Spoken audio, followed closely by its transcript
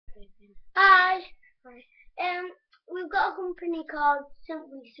Hi. We've got a company called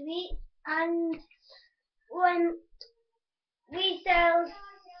Simply Sweet, and when we sell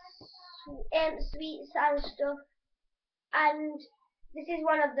sweets and stuff, and this is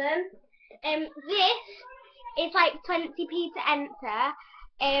one of them. This is like 20p to enter.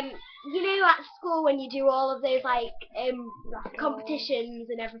 You know, at school when you do all of those like competitions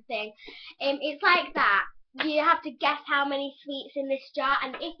and everything. It's like that. You have to guess how many sweets in this jar,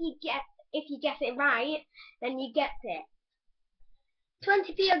 and if you guess it right, then you get it.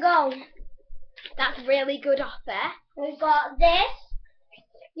 20p a go. That's a really good offer. We've got this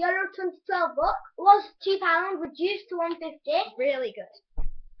Euro 2012 book. Was £2, reduced to £1.50. Really good.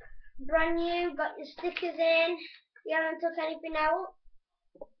 Brand new. Got your stickers in. You haven't took anything out.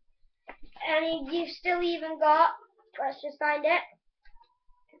 And you've still even got, let's just find it,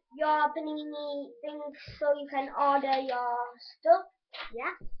 your panini things so you can order your stuff.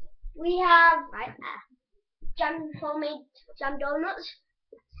 Yeah. We have right there. Homemade jam donuts.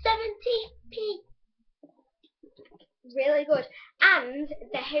 70p. Really good. And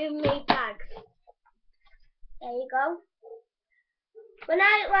the homemade bags. There you go.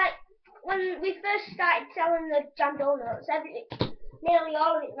 When we first started selling the jam donuts, nearly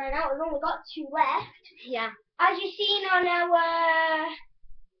all of it ran out. We've only got 2 left. Yeah. As you've seen on our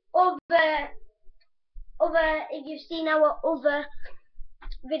if you've seen our other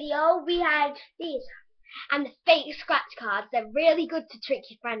video, we had these. And the fake scratch cards, they're really good to trick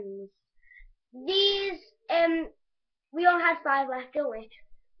your friends. These, we only had 5 left, don't we?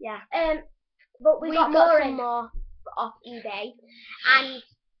 Yeah. But we got some more off eBay. And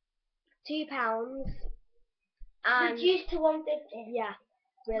 £2. And reduced to £1.50. Yeah.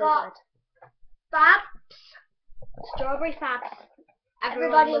 Really good. Fabs. Strawberry Fabs.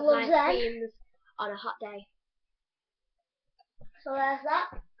 Everybody loves them. Creams on a hot day. So there's that.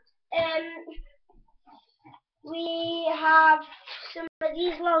 We have some of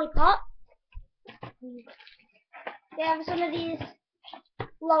these lollipops. We have some of these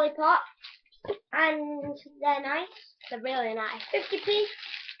lollipops, and they're nice. They're really nice. 50p.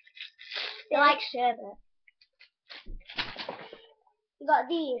 They like sherbet. We got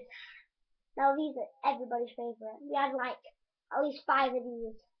these. Now these are everybody's favourite. We had like at least 5 of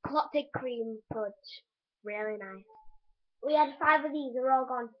these. Clotted cream fudge. Really nice. We had 5 of these. They're all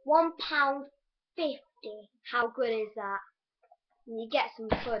gone. £1.50. How good is that? You get some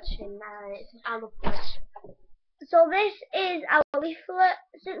fudge in there. I love fudge. So this is our leaflet.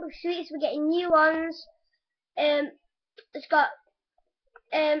 Simply Sweets. We're getting new ones. It's got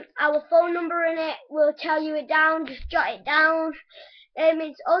our phone number in it. We'll tell you it down. Just jot it down.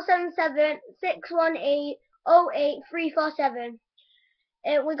 It's 077 618 08347.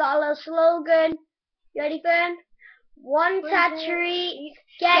 We got a little slogan. You ready, Fern? Want a treat,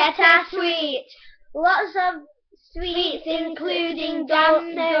 get a sweet. Lots of sweets, including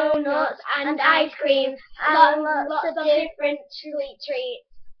jam, donuts, and ice cream, and lots of different sweet treats.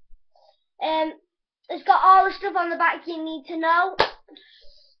 It's got all the stuff on the back you need to know.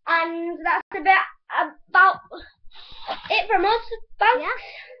 And that's a bit about it from us, folks. Yeah.